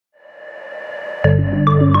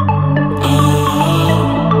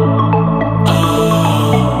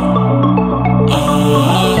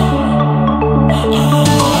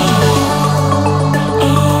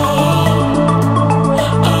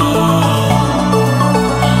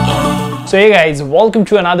So hey guys, welcome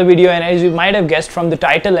to another video, and as you might have guessed from the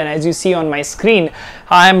title and as you see on my screen,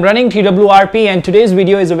 I am running TWRP, and today's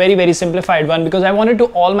video is a very simplified one because I wanted to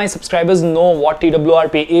all my subscribers know what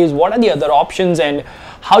TWRP is, what are the other options, and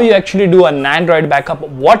how you actually do a Nandroid backup,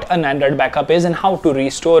 what a Nandroid backup is, and how to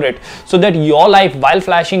restore it, so that your life while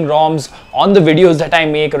flashing ROMs on the videos that I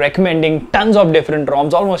make recommending tons of different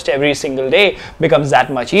ROMs almost every single day becomes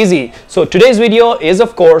that much easy. So today's video is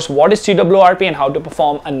of course what is TWRP and how to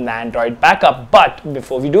perform a Nandroid backup. But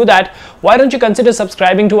before we do that, why don't you consider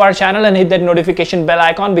subscribing to our channel and hit that notification bell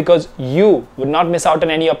icon, because you would not miss out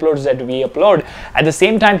on any uploads that we upload. At the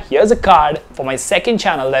same time, here's a card for my second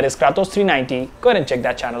channel, that is Kratos390. Go ahead and check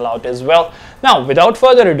that channel out as well. Now without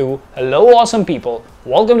further ado, hello awesome people,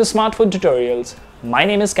 welcome to Smartphone Tutorials. My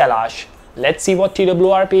name is Kailash. Let's see what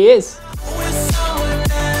TWRP is.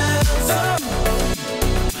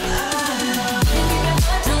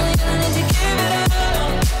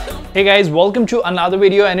 Hey guys, welcome to another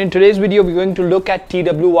video, and in today's video we're going to look at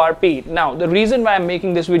TWRP. Now the reason why I'm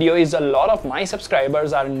making this video is a lot of my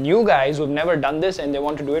subscribers are new guys who've never done this and they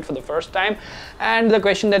want to do it for the first time, and the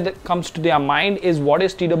question that comes to their mind is what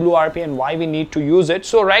is TWRP and why we need to use it.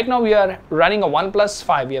 So right now we are running a OnePlus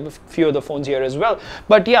 5. We have a few of the phones here as well,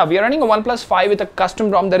 but yeah, we are running a OnePlus 5 with a custom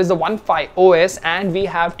ROM that is the 1.5 OS, and we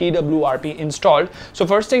have TWRP installed. So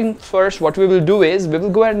first thing first, what we will do is we will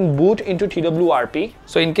go ahead and boot into TWRP.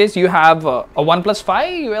 So in case you have a OnePlus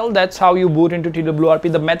 5, well, that's how you boot into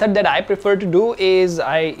TWRP. The method that I prefer to do is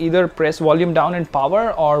I either press volume down and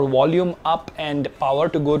power or volume up and power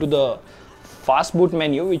to go to the fast boot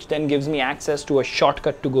menu, which then gives me access to a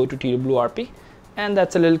shortcut to go to TWRP, and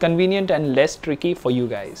that's a little convenient and less tricky for you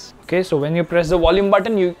guys. Okay, so when you press the volume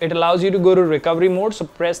button, it allows you to go to recovery mode. So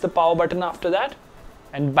press the power button after that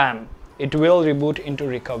and bam, it will reboot into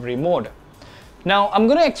recovery mode. Now I'm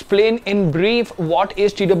going to explain in brief what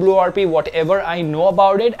is TWRP, whatever I know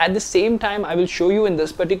about it. At the same time, I will show you in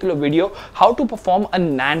this particular video how to perform a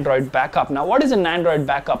Nandroid backup. Now what is a Nandroid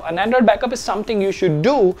backup? A Nandroid backup is something you should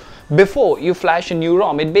do before you flash a new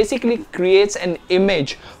ROM. It basically creates an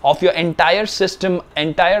image of your entire system,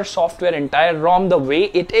 entire software, entire ROM the way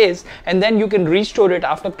it is, and then you can restore it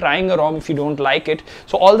after trying a ROM if you don't like it.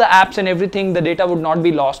 So all the apps and everything, the data would not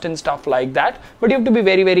be lost and stuff like that, but you have to be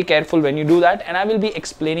very careful when you do that, and I will be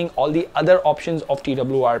explaining all the other options of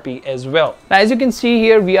TWRP as well. Now as you can see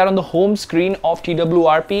here, we are on the home screen of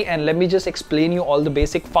TWRP, and let me just explain you all the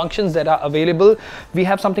basic functions that are available. We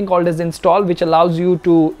have something called as install, which allows you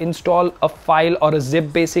to install a file or a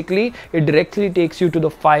zip. Basically it directly takes you to the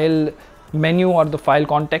file menu or the file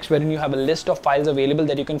context, wherein you have a list of files available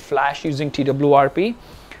that you can flash using TWRP.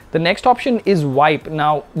 The next option is wipe.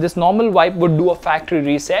 Now this normal wipe would do a factory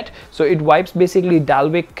reset, so it wipes basically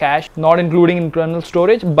Dalvik cache, not including internal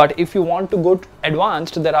storage. But if you want to go to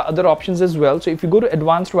advanced, there are other options as well. So if you go to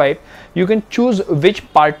advanced wipe, you can choose which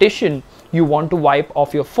partition you want to wipe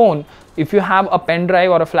off your phone. If you have a pen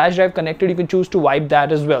drive or a flash drive connected, you can choose to wipe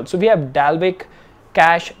that as well. So we have Dalvik,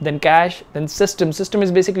 cache, then system. System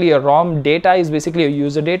is basically a ROM, data is basically a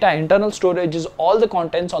user data, internal storage is all the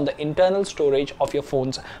contents on the internal storage of your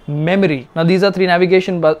phone's memory. Now these are three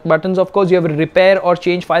navigation buttons. Of course you have a repair or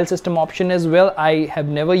change file system option as well. I have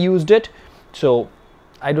never used it, so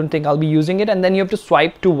I don't think I'll be using it. And then you have to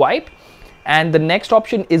swipe to wipe. And the next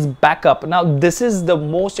option is backup. Now this is the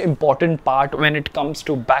most important part when it comes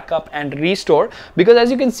to backup and restore, because as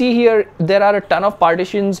you can see here, there are a ton of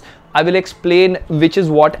partitions. I will explain which is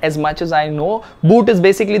what as much as I know. Boot is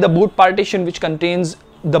basically the boot partition, which contains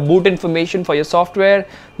the boot information for your software.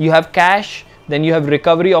 You have cache, then you have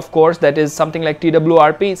recovery, of course, that is something like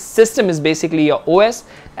TWRP. System is basically your OS,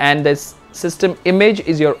 and this system image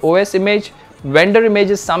is your OS image. Vendor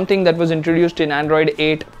image is something that was introduced in Android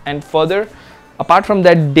 8 and further. Apart from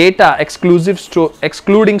that, data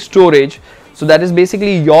excluding storage, so that is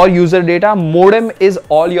basically your user data. Modem is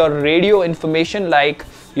all your radio information, like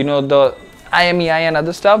you know, the IMEI and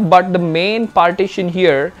other stuff. But the main partition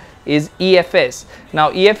here is EFS.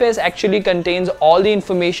 Now EFS actually contains all the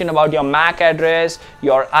information about your MAC address,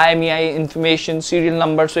 your IMEI information, serial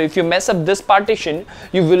number. So if you mess up this partition,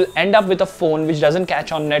 you will end up with a phone which doesn't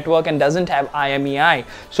catch on network and doesn't have IMEI.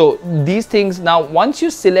 So these things, now once you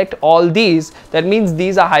select all these, that means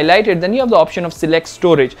these are highlighted, then you have the option of select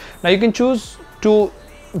storage. Now you can choose to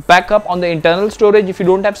backup on the internal storage if you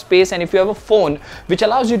don't have space, and if you have a phone which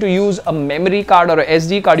allows you to use a memory card or a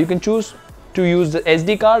SD card, you can choose to use the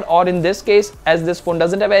SD card, or in this case, as this phone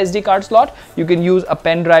doesn't have a SD card slot, you can use a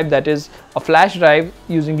pen drive, that is a flash drive,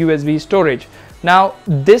 using USB storage. Now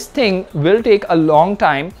this thing will take a long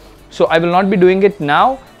time, so I will not be doing it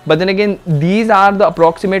now. But then again, these are the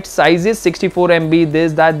approximate sizes: 64 MB,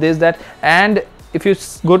 this, that, and if you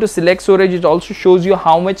go to select storage, it also shows you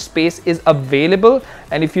how much space is available.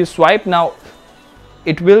 And if you swipe now,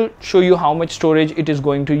 it will show you how much storage it is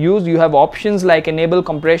going to use. You have options like enable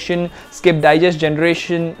compression, skip digest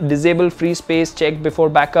generation, disable free space, check before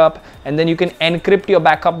backup, and then you can encrypt your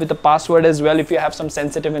backup with a password as well if you have some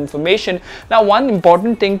sensitive information. Now, one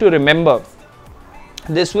important thing to remember: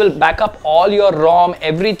 this will back up all your ROM,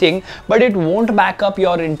 everything, but it won't back up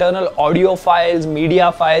your internal audio files,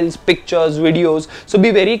 media files, pictures, videos. So be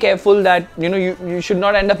very careful that you should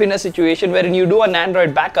not end up in a situation wherein you do a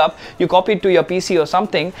Nandroid backup, you copy it to your PC or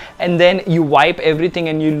something, and then you wipe everything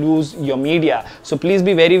and you lose your media. So please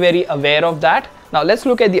be very, very aware of that. Now let's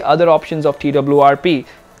look at the other options of TWRP.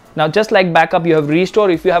 Now, just like backup, you have restore.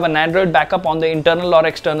 If you have an Nandroid backup on the internal or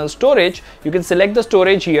external storage, you can select the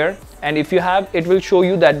storage here, and if you have, it will show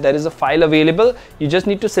you that there is a file available. You just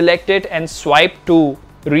need to select it and swipe to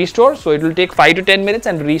restore. So it will take 5 to 10 minutes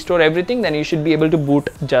and restore everything. Then you should be able to boot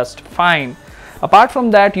just fine. Apart from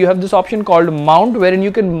that, you have this option called mount, wherein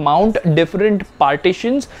you can mount different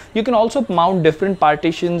partitions. You can also mount different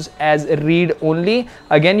partitions as read only.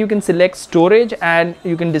 Again, you can select storage and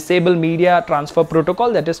you can disable media transfer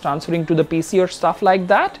protocol, that is transferring to the PC or stuff like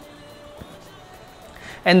that.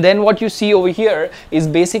 And then what you see over here is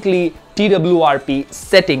basically TWRP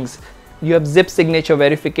settings. You have zip signature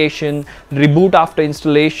verification, reboot after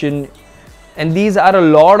installation, and these are a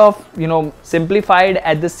lot of simplified,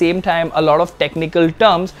 at the same time a lot of technical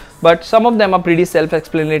terms, but some of them are pretty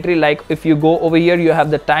self-explanatory. Like if you go over here, you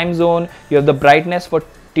have the time zone, you have the brightness for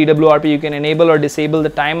TWRP, you can enable or disable the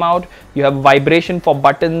timeout, you have vibration for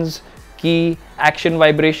buttons, key, action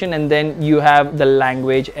vibration, and then you have the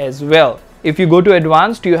language as well. If you go to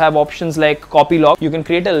advanced, you have options like copy log. You can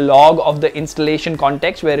create a log of the installation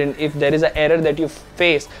context, wherein if there is an error that you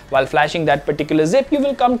face while flashing that particular zip, you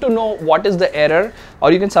will come to know what is the error,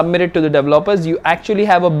 or you can submit it to the developers. You actually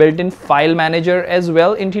have a built-in file manager as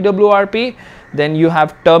well in TWRP. Then you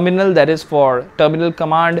have terminal, that is for terminal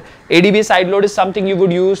command. ADB sideload is something you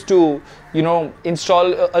would use to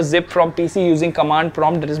install a zip from PC using command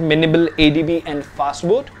prompt, that is minimal ADB and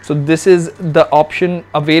fastboot. So this is the option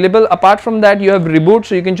available. Apart from that, you have reboot.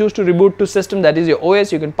 So you can choose to reboot to system, that is your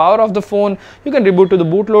OS. You can power off the phone, you can reboot to the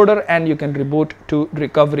bootloader, and you can reboot to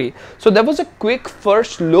recovery. So that was a quick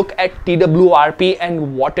first look at TWRP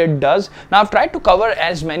and what it does. Now I've tried to cover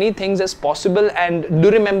as many things as possible, and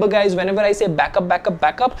do remember guys, whenever I say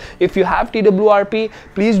backup, if you have TWRP,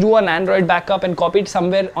 please do an Android backup and copy it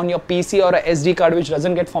somewhere on your PC or a SD card which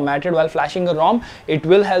doesn't get formatted while flashing a ROM. It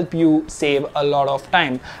will help you save a lot of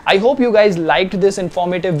time. I hope you guys liked this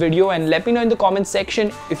informative video, and let me know in the comment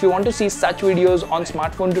section if you want to see such videos on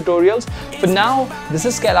smartphone tutorials. For now, this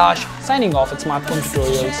is Kailash signing off at Smartphone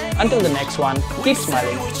Tutorials. Until the next one, keep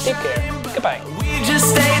smiling, take care, goodbye. We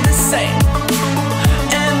just stay the same,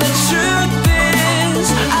 and the truth